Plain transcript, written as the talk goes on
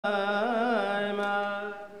In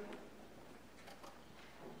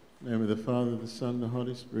the name of the Father, the Son, the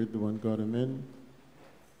Holy Spirit, the one God, amen.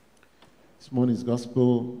 This morning's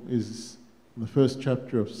Gospel is the first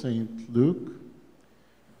chapter of St. Luke,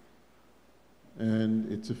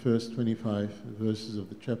 and it's the first 25 verses of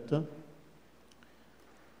the chapter.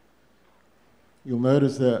 You'll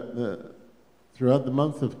notice that throughout the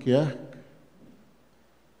month of Kiahk,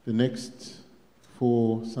 the next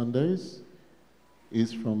 4 Sundays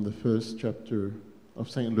is from the first chapter of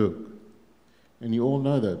St. Luke. And you all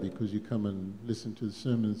know that because you come and listen to the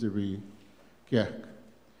sermons every Kiahk.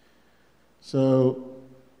 So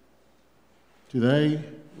today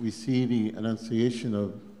we see the annunciation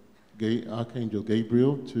of Archangel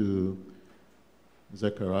Gabriel to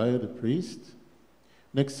Zechariah the priest.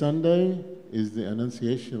 Next Sunday is the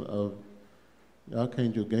annunciation of the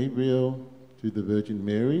Archangel Gabriel to the Virgin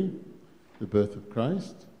Mary, the birth of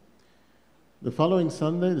Christ. The following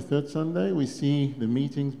Sunday, the third Sunday, we see the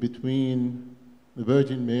meetings between the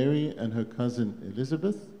Virgin Mary and her cousin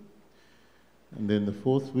Elizabeth. And then the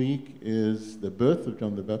fourth week is the birth of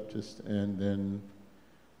John the Baptist, and then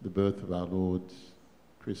the birth of our Lord,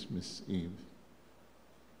 Christmas Eve.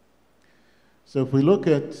 So if we look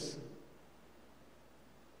at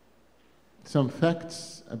some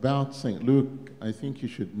facts about St. Luke, I think you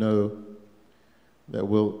should know that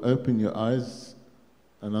will open your eyes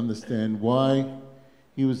and understand why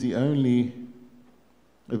he was the only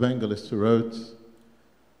evangelist who wrote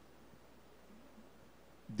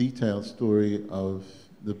detailed story of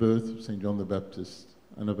the birth of St. John the Baptist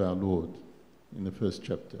and of our Lord in the first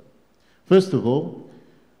chapter. First of all,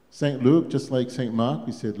 St. Luke, just like St. Mark,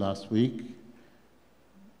 we said last week,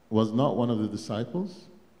 was not one of the disciples,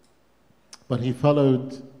 but he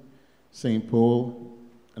followed St. Paul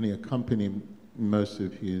and he accompanied most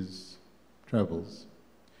of his travels.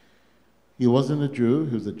 He wasn't a Jew,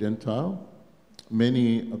 he was a Gentile.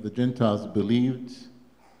 Many of the Gentiles believed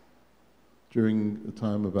during the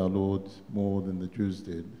time of our Lord more than the Jews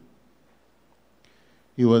did.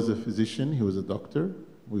 He was a physician, he was a doctor,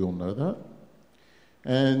 we all know that.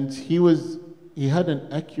 And he had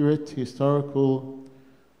an accurate historical,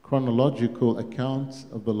 chronological account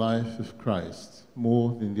of the life of Christ, more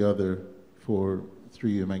than the other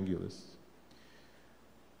three evangelists.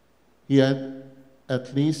 He had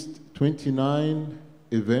at least 29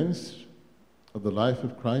 events of the life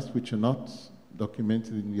of Christ which are not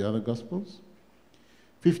documented in the other Gospels.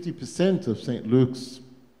 50% of St. Luke's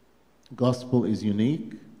Gospel is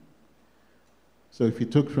unique. So if you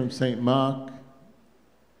took from St. Mark,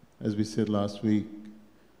 as we said last week,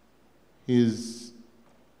 his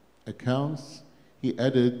accounts, he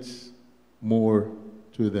added more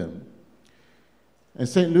to them. And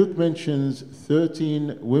St. Luke mentions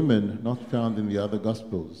 13 women not found in the other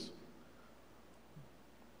Gospels.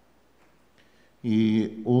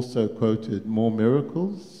 He also quoted more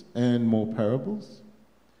miracles and more parables.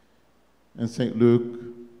 And St. Luke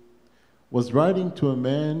was writing to a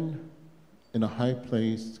man in a high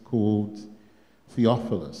place called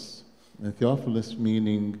Theophilus. And Theophilus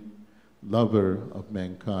meaning lover of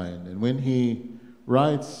mankind. And when he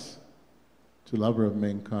writes to lover of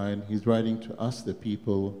mankind, he's writing to us, the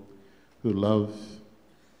people who love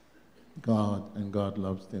God and God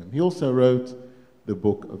loves them. He also wrote the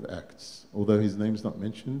book of Acts, although his name's not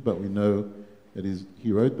mentioned, but we know that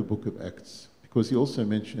he wrote the book of Acts because he also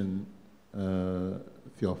mentioned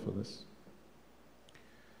Theophilus.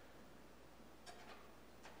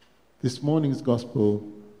 This morning's Gospel,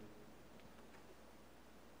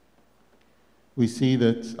 we see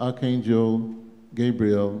that Archangel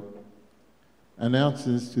Gabriel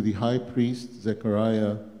announces to the high priest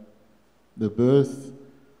Zechariah the birth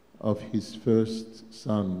of his first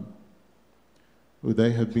son, who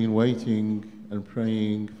they have been waiting and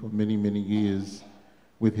praying for many, many years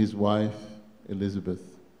with his wife, Elizabeth.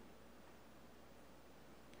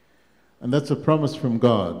 And that's a promise from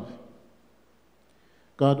God.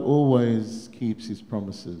 God always keeps his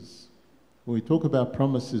promises. When we talk about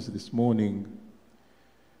promises this morning,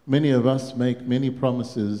 many of us make many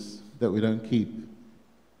promises that we don't keep.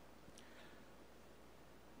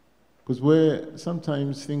 Because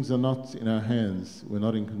sometimes things are not in our hands, we're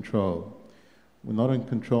not in control. We're not in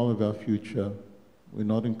control of our future. We're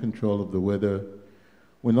not in control of the weather.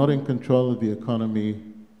 We're not in control of the economy.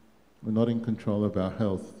 We're not in control of our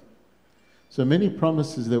health. So many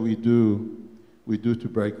promises that we do to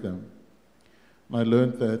break them. And I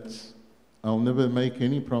learned that I'll never make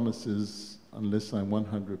any promises unless I'm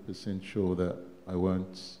 100% sure that I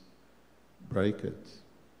won't break it.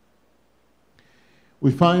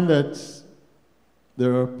 We find that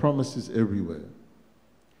there are promises everywhere.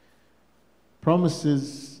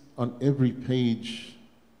 Promises on every page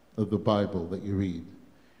of the Bible that you read,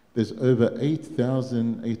 there's over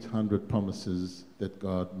 8,800 promises that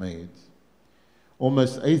God made.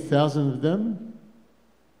 Almost 8,000 of them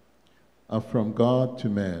are from God to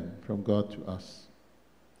man, from God to us.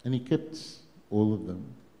 And he kept all of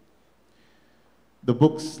them. The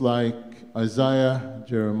books like Isaiah,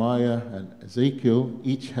 Jeremiah, and Ezekiel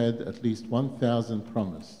each had at least 1,000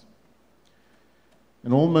 promises.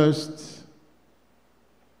 And almost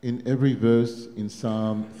in every verse in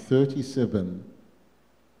Psalm 37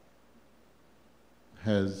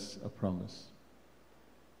 has a promise.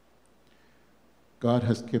 God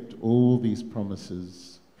has kept all these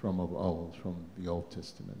promises from of old, from the Old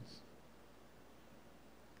Testament.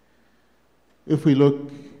 If we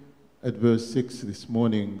look at verse 6 this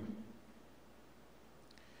morning,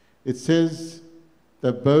 it says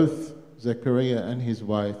that both Zechariah and his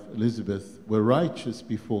wife Elizabeth were righteous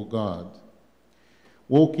before God,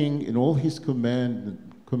 walking in all his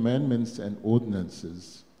commandments and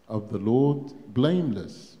ordinances of the Lord,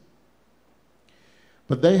 blameless.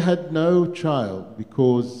 But they had no child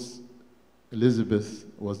because Elizabeth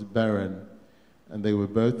was barren, and they were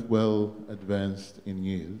both well advanced in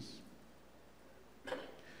years.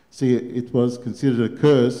 See, it was considered a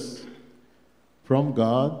curse from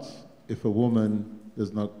God if a woman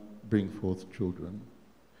does not bring forth children.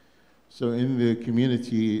 So in the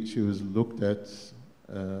community, she was looked at,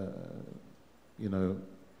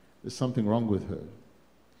 there's something wrong with her.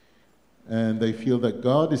 And they feel that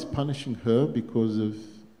God is punishing her because of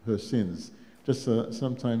her sins. Just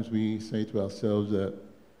sometimes we say to ourselves that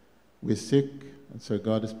we're sick, and so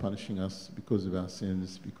God is punishing us because of our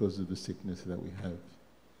sins, because of the sickness that we have,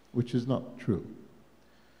 which is not true.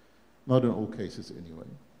 Not in all cases anyway.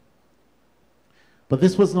 But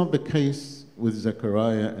this was not the case with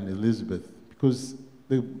Zechariah and Elizabeth, because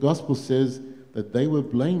the gospel says that they were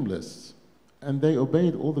blameless and they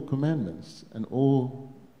obeyed all the commandments and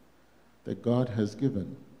all that God has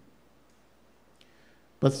given.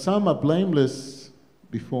 But some are blameless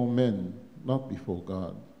before men, not before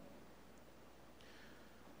God.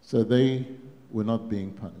 So they were not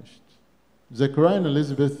being punished. Zechariah and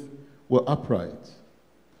Elizabeth were upright,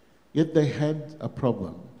 yet they had a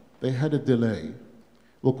problem. They had a delay.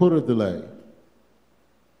 We'll call it a delay.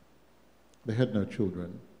 They had no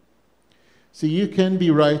children. See, you can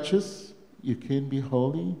be righteous, you can be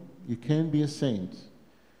holy, you can be a saint,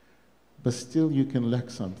 but still you can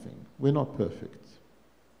lack something. We're not perfect.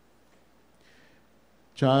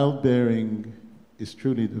 Childbearing is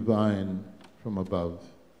truly divine from above.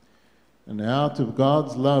 And out of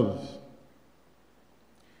God's love,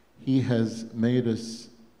 He has made us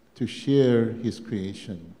to share His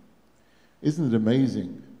creation. Isn't it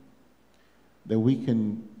amazing that we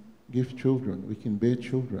can give children, we can bear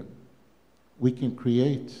children, we can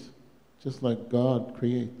create, just like God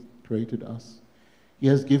created us. He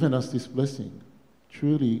has given us this blessing.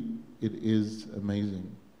 Truly, it is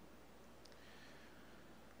amazing.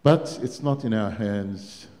 But it's not in our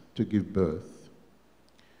hands to give birth.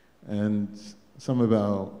 And some of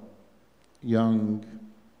our young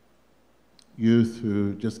youth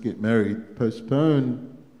who just get married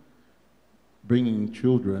postpone bringing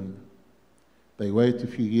children. They wait a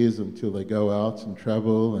few years until they go out and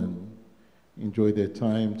travel and enjoy their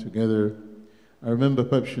time together. I remember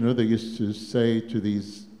Pope Shenouda used to say to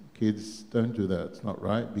these kids, don't do that, it's not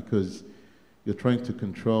right, because you're trying to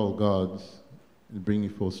control God in bringing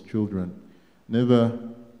forth children. Never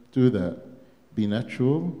do that. Be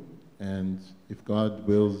natural, and if God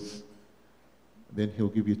wills, then He'll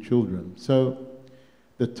give you children. So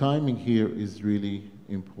the timing here is really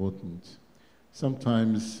important.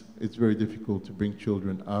 Sometimes it's very difficult to bring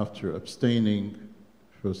children after abstaining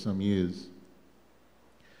for some years.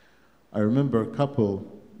 I remember a couple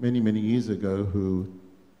many, many years ago who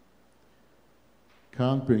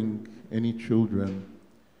can't bring any children.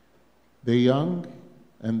 They're young,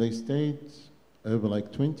 and they stayed over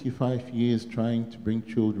like 25 years trying to bring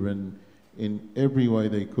children in every way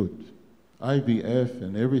they could. IVF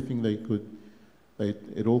and everything they could,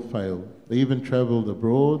 it all failed. They even traveled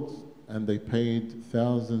abroad, and they paid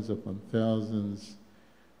thousands upon thousands,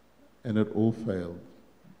 and it all failed.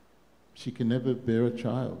 She can never bear a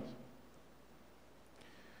child.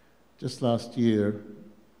 Just last year,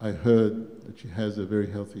 I heard that she has a very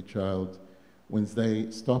healthy child. When they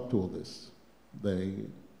stopped all this,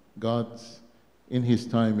 God, in His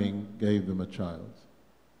timing, gave them a child.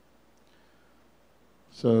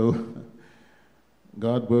 So,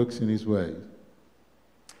 God works in His way.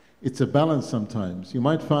 It's a balance sometimes. You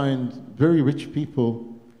might find very rich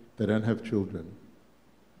people that don't have children.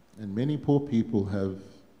 And many poor people have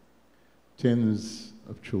tens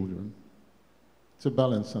of children. It's a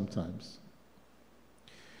balance sometimes.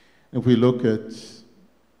 If we look at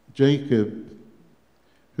Jacob,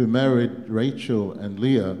 who married Rachel and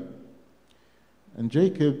Leah, and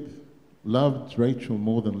Jacob loved Rachel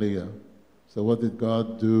more than Leah. So what did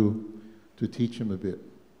God do to teach him a bit?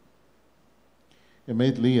 He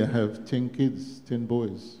made Leah have 10 kids, 10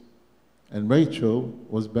 boys. And Rachel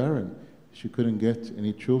was barren. She couldn't get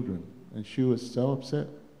any children. And she was so upset.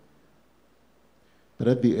 But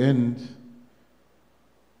at the end,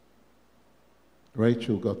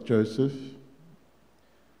 Rachel got Joseph.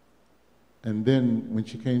 And then when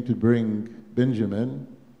she came to bring Benjamin,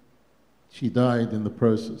 she died in the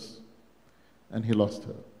process. And he lost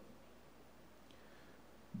her.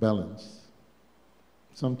 Balance.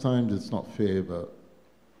 Sometimes it's not fair, but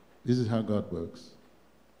this is how God works.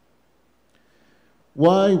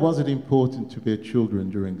 Why was it important to bear children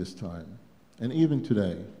during this time? And even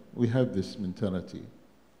today, we have this mentality.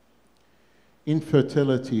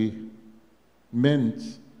 Infertility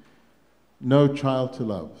meant no child to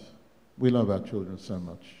love. We love our children so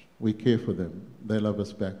much. We care for them. They love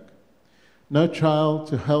us back. No child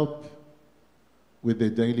to help with their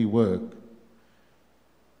daily work.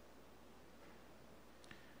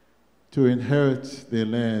 To inherit their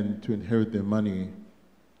land, to inherit their money,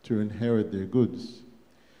 to inherit their goods.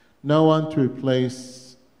 No one to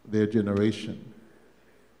replace their generation.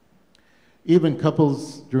 Even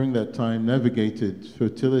couples during that time navigated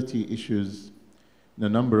fertility issues in a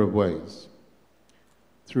number of ways.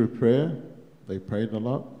 Through prayer, they prayed a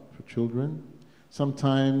lot for children,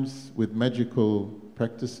 sometimes with magical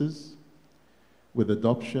practices, with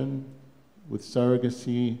adoption, with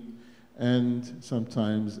surrogacy, and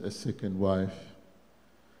sometimes a second wife.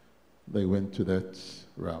 They went to that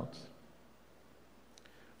route.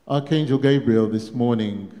 Archangel Gabriel this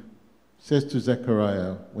morning says to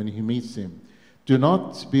Zechariah when he meets him, "Do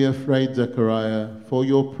not be afraid, Zechariah, for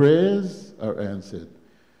your prayers are answered."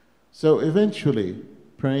 So eventually,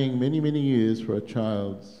 praying many, many years for a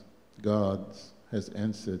child, God has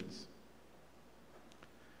answered.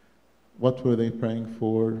 What were they praying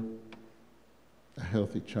for? A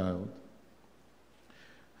healthy child.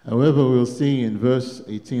 However, we'll see in verse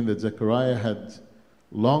 18 that Zechariah had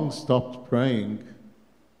long stopped praying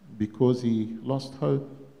because he lost hope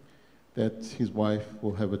that his wife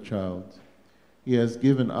will have a child. He has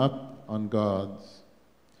given up on God.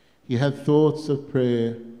 He had thoughts of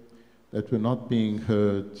prayer that were not being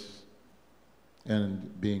heard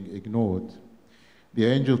and being ignored. The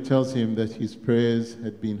angel tells him that his prayers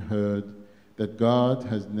had been heard, that God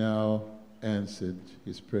has now answered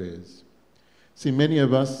his prayers. See, many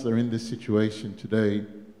of us are in this situation today.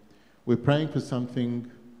 We're praying for something,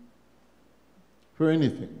 for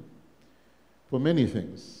anything, for many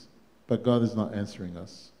things, but God is not answering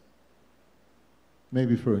us.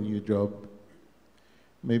 Maybe for a new job,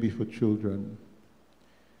 maybe for children,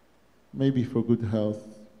 maybe for good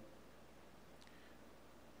health,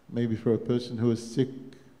 maybe for a person who is sick,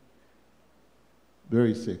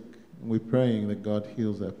 very sick, and we're praying that God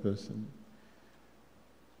heals that person.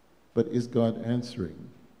 But is God answering?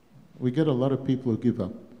 We get a lot of people who give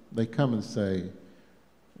up. They come and say,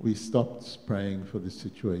 we stopped praying for this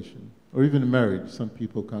situation. Or even in marriage, some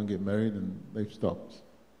people can't get married and they've stopped.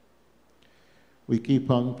 We keep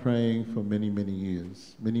on praying for many, many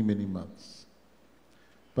years, many, many months.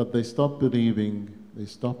 But they stopped believing, they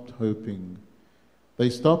stopped hoping, they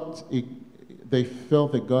felt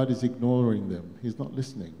that God is ignoring them. He's not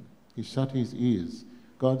listening. He shut his ears.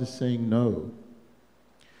 God is saying no.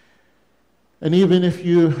 And even if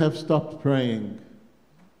you have stopped praying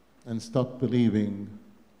and stopped believing,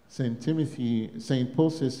 St. Paul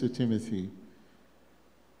says to Timothy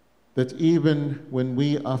that even when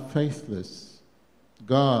we are faithless,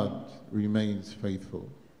 God remains faithful,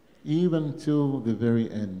 even till the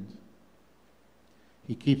very end.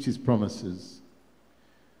 He keeps his promises.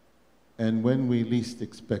 And when we least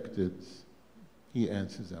expect it, he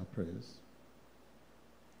answers our prayers.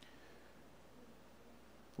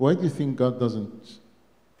 Why do you think God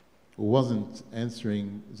wasn't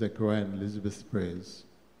answering Zechariah and Elizabeth's prayers?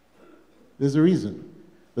 There's a reason.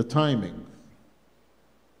 The timing.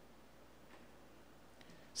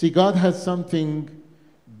 See, God has something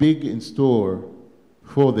big in store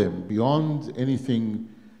for them, beyond anything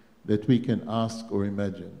that we can ask or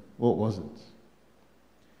imagine. What was it?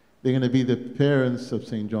 They're going to be the parents of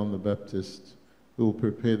St. John the Baptist who will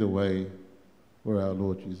prepare the way for our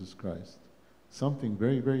Lord Jesus Christ. Something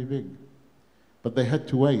very, very big. But they had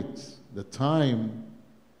to wait. The time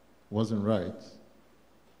wasn't right.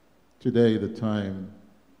 Today, the time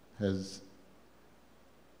has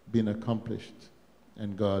been accomplished,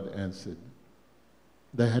 and God answered.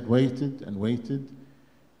 They had waited and waited.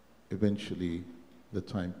 Eventually, the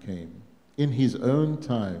time came. In his own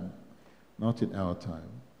time, not in our time.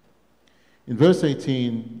 In verse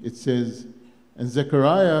 18, it says, "And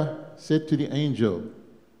Zechariah said to the angel,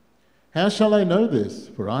 'How shall I know this?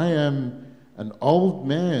 For I am an old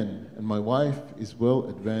man, and my wife is well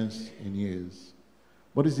advanced in years.'"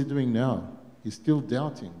 What is he doing now? He's still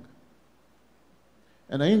doubting.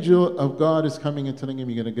 An angel of God is coming and telling him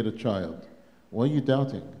you're going to get a child. Why are you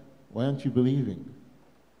doubting? Why aren't you believing?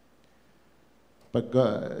 But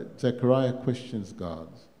Zechariah questions God.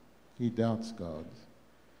 He doubts God.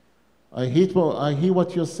 I hear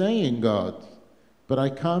what you're saying, God, but I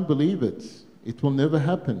can't believe it. It will never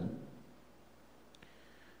happen.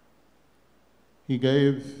 He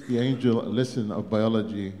gave the angel a lesson of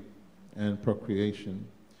biology and procreation.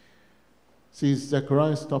 See,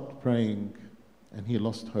 Zechariah stopped praying and he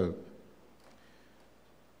lost hope.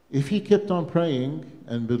 If he kept on praying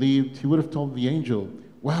and believed, he would have told the angel,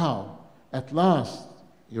 "Wow, at last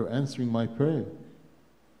you're answering my prayer."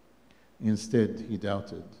 Instead, he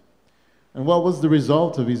doubted. And what was the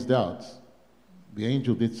result of his doubts? The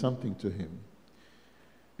angel did something to him.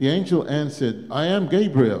 The angel answered, "I am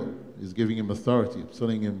Gabriel." He's giving him authority,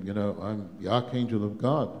 telling him, I'm the archangel of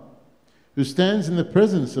God, who stands in the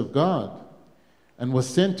presence of God, and was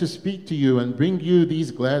sent to speak to you and bring you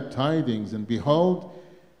these glad tidings. And behold,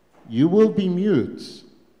 you will be mute.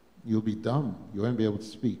 You'll be dumb. You won't be able to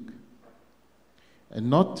speak. And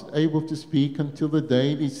not able to speak until the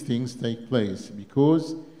day these things take place,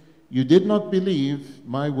 because you did not believe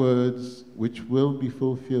my words, which will be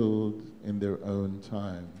fulfilled in their own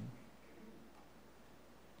time.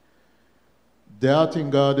 Doubting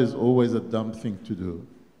God is always a dumb thing to do.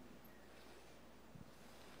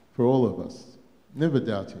 For all of us. Never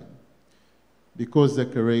doubt him. Because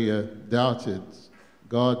Zechariah doubted,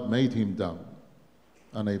 God made him dumb,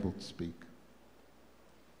 unable to speak.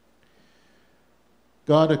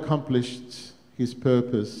 God accomplished his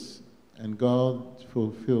purpose, and God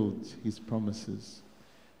fulfilled his promises.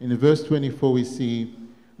 In verse 24 we see,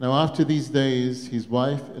 "Now after these days his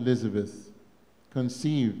wife Elizabeth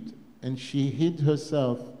conceived, and she hid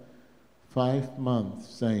herself 5 months,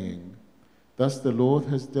 saying, 'Thus the Lord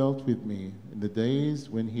has dealt with me in the days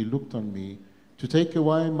when he looked on me to take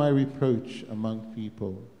away my reproach among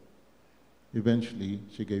people.' Eventually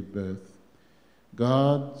she gave birth."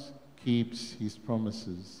 God keeps his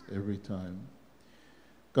promises every time.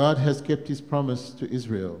 God has kept his promise to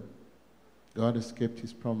Israel. God has kept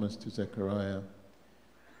his promise to Zechariah.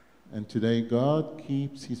 And today God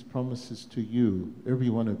keeps his promises to you, every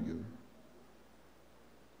one of you.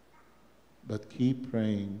 But keep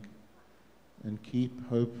praying and keep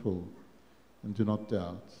hopeful and do not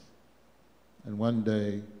doubt. And one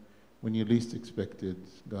day, when you least expect it,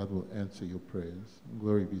 God will answer your prayers. And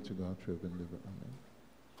glory be to God forever and ever. Amen.